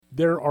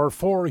There are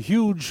 4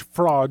 huge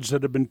frauds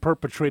that have been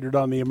perpetrated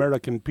on the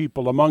American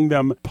people, among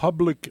them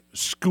public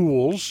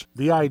schools,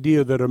 the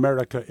idea that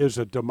America is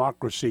a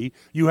democracy,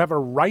 you have a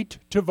right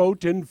to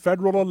vote in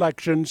federal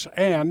elections,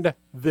 and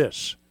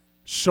this,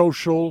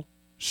 Social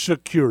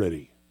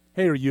Security.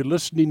 Hey, are you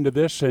listening to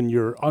this and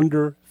you're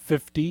under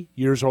 50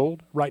 years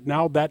old right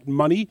now? That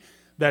money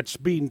that's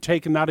being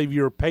taken out of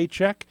your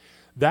paycheck,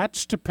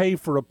 that's to pay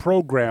for a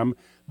program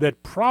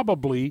that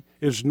probably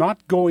is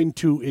not going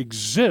to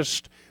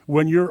exist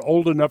when you're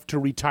old enough to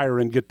retire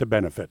and get the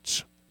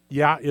benefits.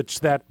 Yeah, it's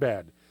that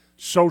bad.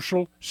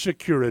 Social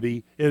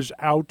Security is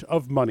out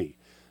of money.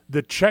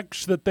 The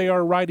checks that they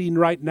are writing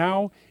right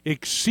now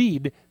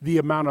exceed the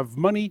amount of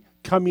money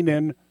coming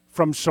in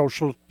from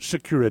Social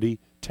Security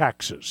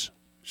taxes.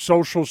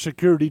 Social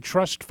Security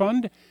Trust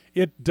Fund,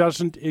 it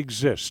doesn't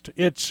exist.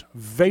 It's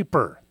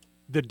vapor.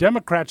 The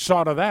Democrats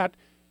saw to that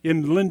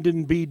in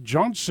Lyndon B.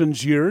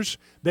 Johnson's years.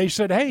 They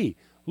said, hey,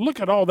 look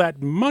at all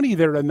that money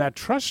there in that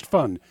trust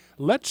fund.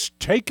 Let's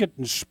take it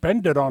and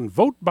spend it on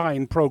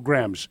vote-buying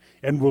programs,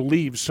 and we'll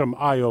leave some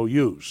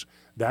IOUs.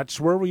 That's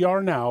where we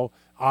are now,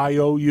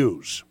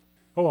 IOUs.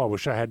 Oh, I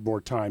wish I had more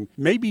time.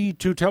 Maybe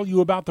to tell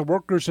you about the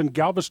workers in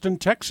Galveston,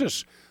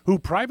 Texas, who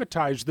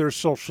privatized their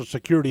Social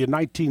Security in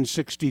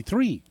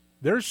 1963.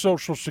 Their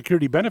Social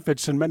Security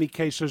benefits in many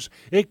cases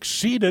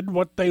exceeded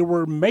what they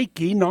were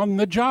making on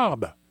the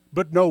job.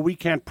 But no, we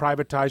can't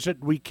privatize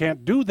it. We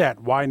can't do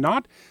that. Why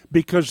not?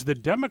 Because the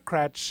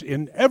Democrats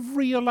in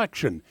every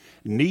election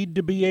need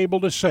to be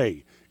able to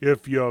say,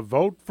 if you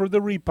vote for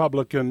the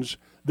Republicans,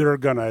 they're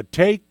going to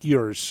take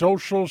your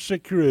Social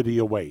Security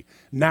away.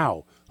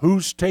 Now,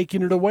 who's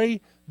taking it away?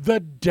 The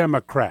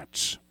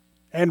Democrats.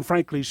 And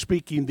frankly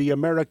speaking, the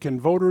American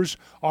voters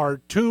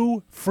are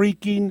too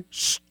freaking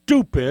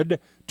stupid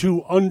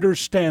to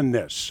understand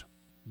this.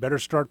 Better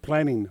start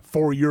planning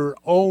for your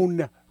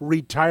own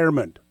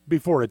retirement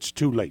before it's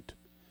too late.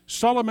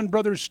 Solomon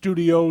Brothers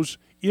Studios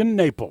in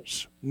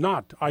Naples.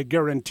 Not, I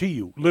guarantee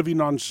you, living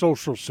on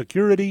Social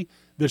Security.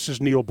 This is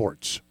Neil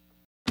Bortz.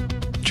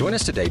 Join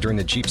us today during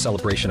the Jeep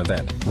Celebration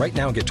event. Right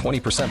now, get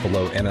 20%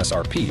 below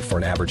MSRP for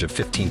an average of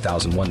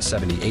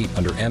 $15,178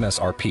 under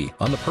MSRP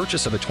on the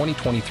purchase of a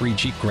 2023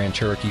 Jeep Grand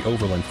Cherokee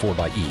Overland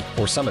 4xE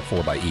or Summit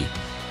 4xE.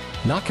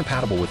 Not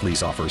compatible with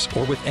lease offers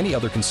or with any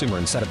other consumer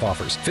incentive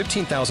offers.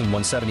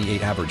 $15,178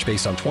 average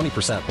based on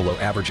 20% below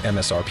average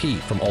MSRP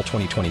from all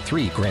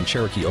 2023 Grand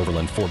Cherokee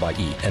Overland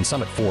 4xE and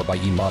Summit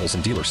 4xE models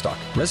in dealer stock.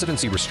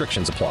 Residency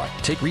restrictions apply.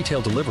 Take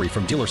retail delivery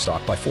from dealer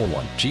stock by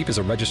 4/1. Jeep is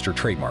a registered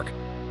trademark.